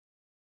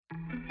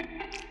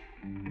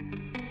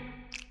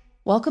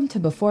Welcome to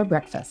Before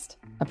Breakfast,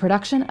 a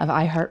production of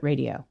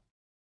iHeartRadio.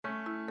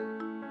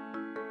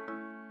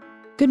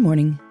 Good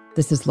morning,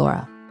 this is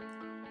Laura.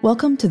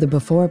 Welcome to the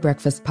Before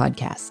Breakfast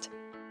podcast.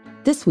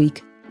 This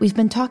week, we've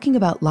been talking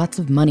about lots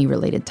of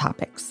money-related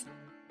topics.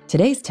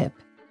 Today's tip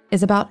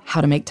is about how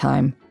to make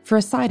time for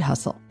a side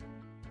hustle.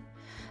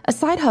 A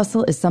side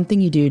hustle is something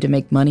you do to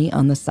make money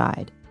on the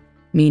side,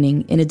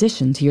 meaning in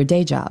addition to your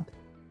day job.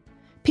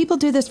 People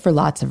do this for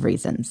lots of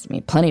reasons.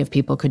 Plenty of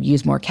people could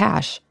use more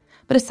cash,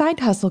 but a side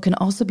hustle can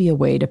also be a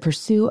way to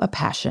pursue a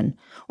passion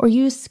or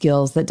use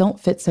skills that don't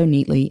fit so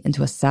neatly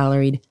into a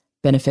salaried,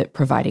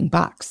 benefit-providing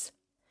box.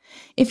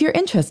 If you're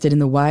interested in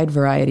the wide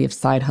variety of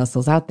side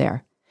hustles out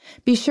there,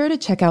 be sure to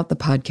check out the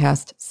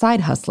podcast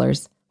Side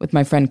Hustlers with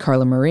my friend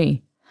Carla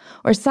Marie,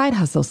 or Side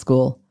Hustle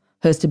School,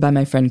 hosted by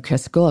my friend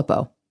Chris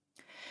Guillebeau.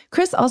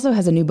 Chris also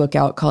has a new book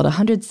out called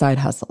 100 Side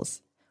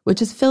Hustles,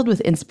 which is filled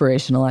with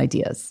inspirational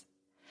ideas.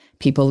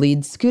 People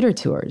lead scooter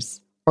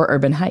tours or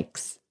urban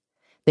hikes.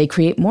 They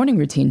create morning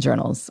routine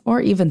journals or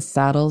even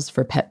saddles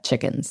for pet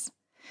chickens.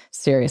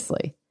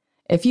 Seriously,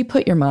 if you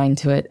put your mind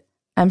to it,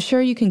 I'm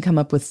sure you can come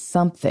up with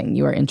something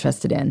you are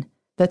interested in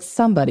that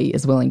somebody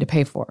is willing to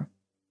pay for.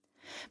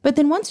 But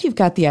then once you've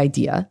got the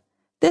idea,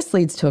 this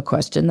leads to a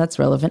question that's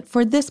relevant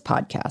for this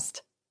podcast.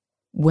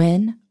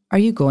 When are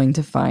you going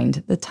to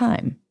find the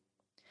time?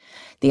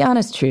 The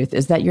honest truth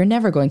is that you're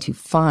never going to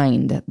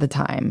find the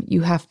time.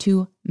 You have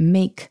to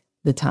make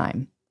the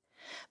time.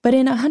 But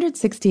in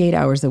 168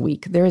 hours a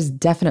week, there is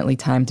definitely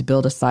time to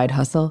build a side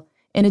hustle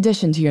in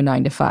addition to your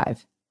 9 to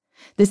 5.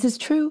 This is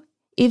true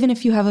even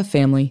if you have a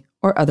family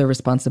or other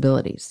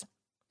responsibilities.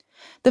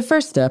 The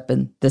first step,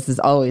 and this is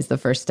always the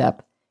first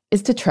step,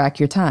 is to track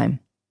your time.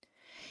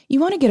 You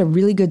want to get a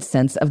really good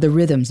sense of the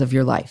rhythms of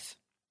your life.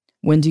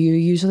 When do you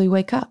usually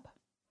wake up?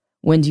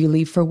 When do you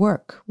leave for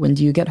work? When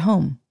do you get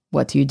home?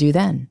 What do you do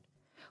then?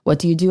 What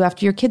do you do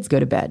after your kids go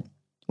to bed?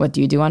 What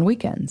do you do on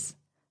weekends?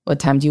 What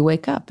time do you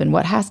wake up and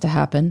what has to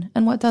happen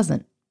and what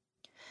doesn't?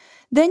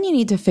 Then you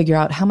need to figure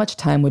out how much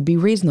time would be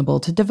reasonable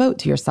to devote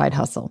to your side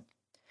hustle.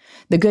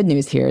 The good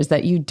news here is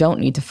that you don't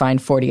need to find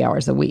 40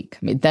 hours a week.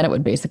 Then it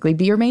would basically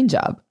be your main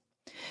job.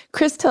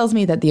 Chris tells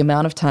me that the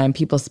amount of time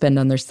people spend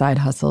on their side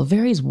hustle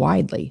varies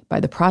widely by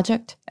the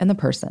project and the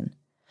person.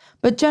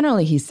 But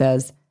generally, he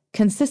says,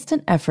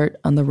 consistent effort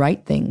on the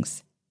right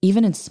things,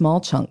 even in small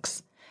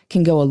chunks,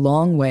 can go a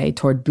long way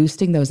toward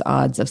boosting those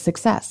odds of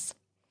success.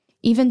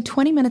 Even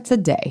 20 minutes a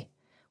day,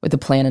 with a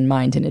plan in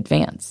mind in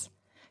advance,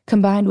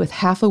 combined with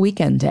half a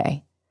weekend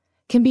day,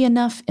 can be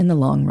enough in the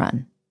long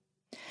run.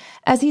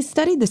 As he's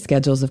studied the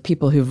schedules of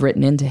people who've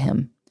written into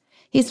him,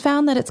 he's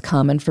found that it's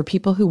common for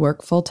people who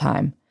work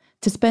full-time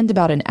to spend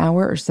about an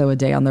hour or so a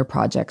day on their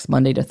projects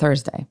Monday to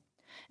Thursday,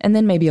 and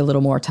then maybe a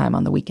little more time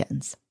on the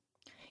weekends.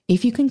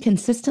 If you can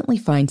consistently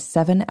find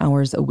 7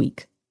 hours a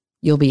week,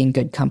 you'll be in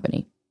good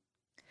company.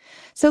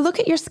 So look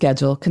at your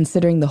schedule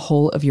considering the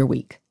whole of your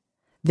week.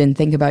 Then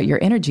think about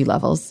your energy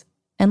levels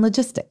and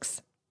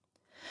logistics.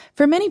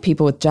 For many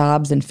people with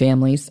jobs and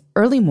families,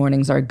 early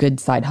mornings are a good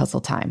side hustle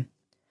time.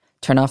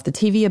 Turn off the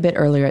TV a bit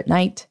earlier at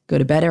night, go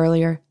to bed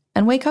earlier,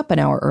 and wake up an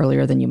hour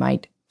earlier than you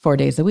might 4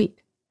 days a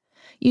week.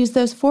 Use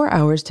those 4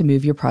 hours to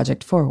move your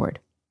project forward.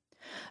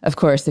 Of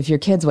course, if your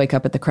kids wake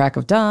up at the crack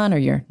of dawn or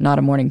you're not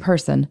a morning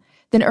person,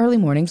 then early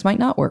mornings might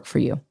not work for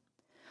you.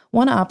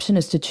 One option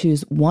is to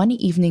choose one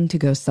evening to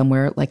go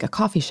somewhere like a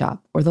coffee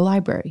shop or the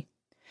library.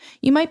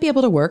 You might be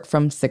able to work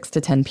from 6 to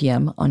 10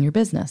 p.m. on your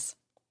business.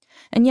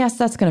 And yes,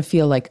 that's going to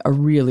feel like a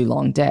really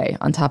long day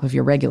on top of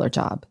your regular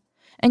job.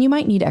 And you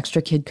might need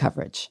extra kid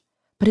coverage.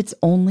 But it's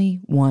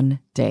only 1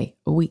 day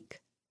a week.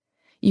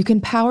 You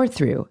can power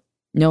through,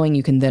 knowing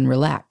you can then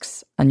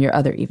relax on your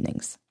other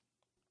evenings.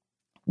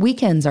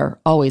 Weekends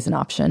are always an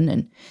option,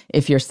 and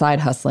if you're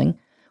side hustling,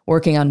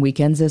 working on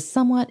weekends is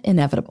somewhat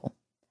inevitable.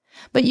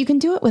 But you can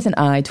do it with an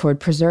eye toward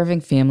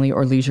preserving family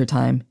or leisure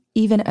time,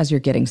 even as you're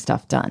getting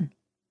stuff done.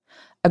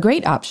 A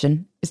great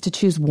option is to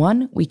choose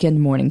one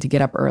weekend morning to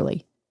get up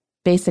early,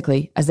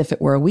 basically as if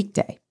it were a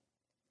weekday.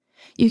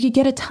 You could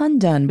get a ton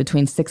done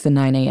between 6 and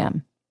 9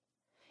 a.m.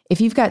 If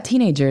you've got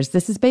teenagers,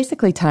 this is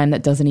basically time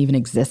that doesn't even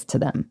exist to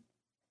them.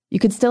 You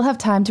could still have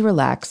time to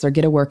relax or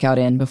get a workout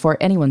in before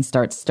anyone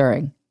starts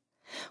stirring.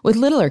 With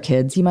littler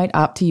kids, you might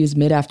opt to use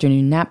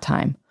mid-afternoon nap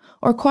time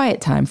or quiet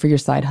time for your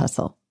side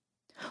hustle.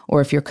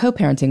 Or if you're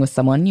co-parenting with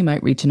someone, you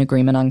might reach an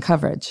agreement on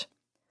coverage.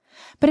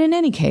 But in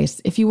any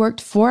case, if you worked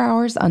 4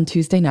 hours on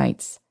Tuesday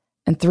nights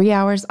and 3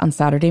 hours on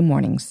Saturday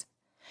mornings,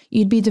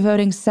 you'd be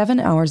devoting 7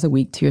 hours a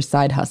week to your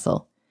side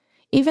hustle,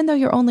 even though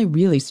you're only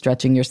really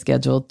stretching your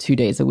schedule 2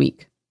 days a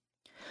week.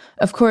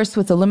 Of course,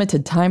 with a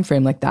limited time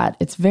frame like that,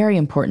 it's very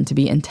important to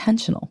be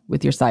intentional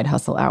with your side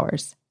hustle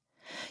hours.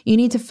 You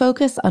need to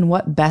focus on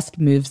what best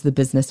moves the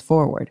business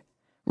forward,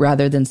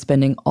 rather than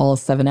spending all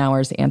 7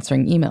 hours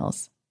answering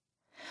emails.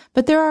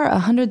 But there are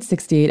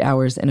 168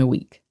 hours in a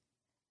week.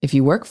 If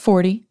you work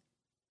 40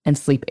 and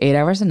sleep 8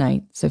 hours a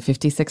night, so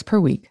 56 per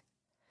week,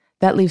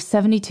 that leaves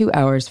 72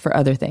 hours for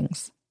other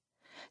things.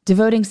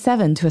 Devoting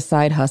 7 to a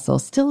side hustle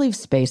still leaves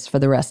space for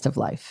the rest of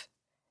life.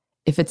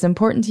 If it's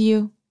important to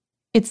you,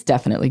 it's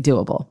definitely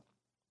doable.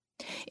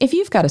 If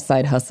you've got a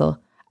side hustle,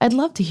 I'd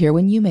love to hear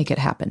when you make it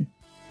happen.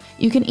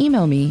 You can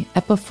email me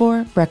at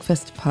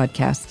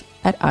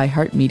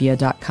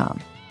beforebreakfastpodcast@iheartmedia.com.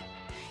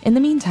 In the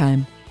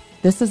meantime,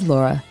 this is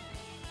Laura.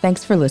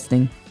 Thanks for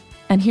listening,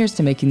 and here's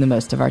to making the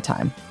most of our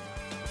time.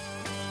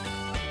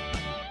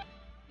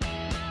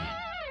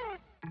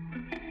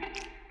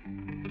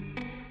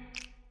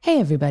 Hey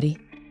everybody,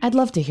 I'd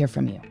love to hear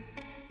from you.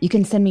 You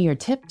can send me your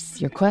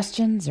tips, your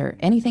questions, or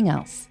anything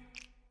else.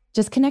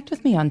 Just connect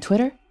with me on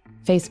Twitter,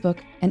 Facebook,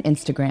 and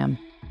Instagram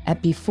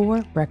at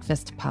Before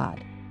Breakfast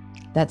Pod.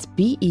 That's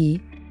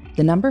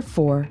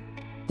BE4,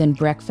 then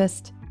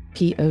breakfast,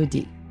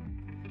 POD.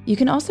 You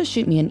can also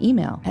shoot me an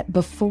email at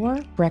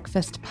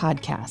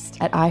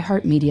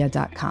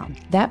beforebreakfastpodcast@iheartmedia.com.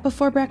 That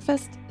Before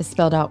Breakfast is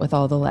spelled out with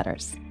all the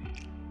letters.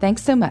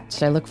 Thanks so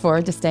much. I look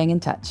forward to staying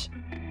in touch.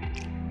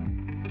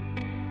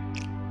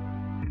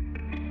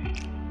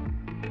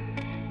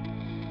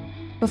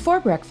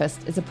 Before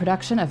Breakfast is a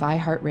production of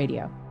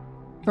iHeartRadio.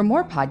 For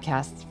more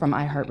podcasts from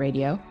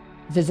iHeartRadio,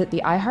 visit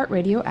the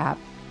iHeartRadio app,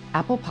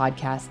 Apple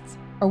Podcasts,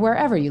 or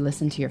wherever you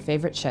listen to your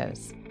favorite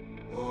shows.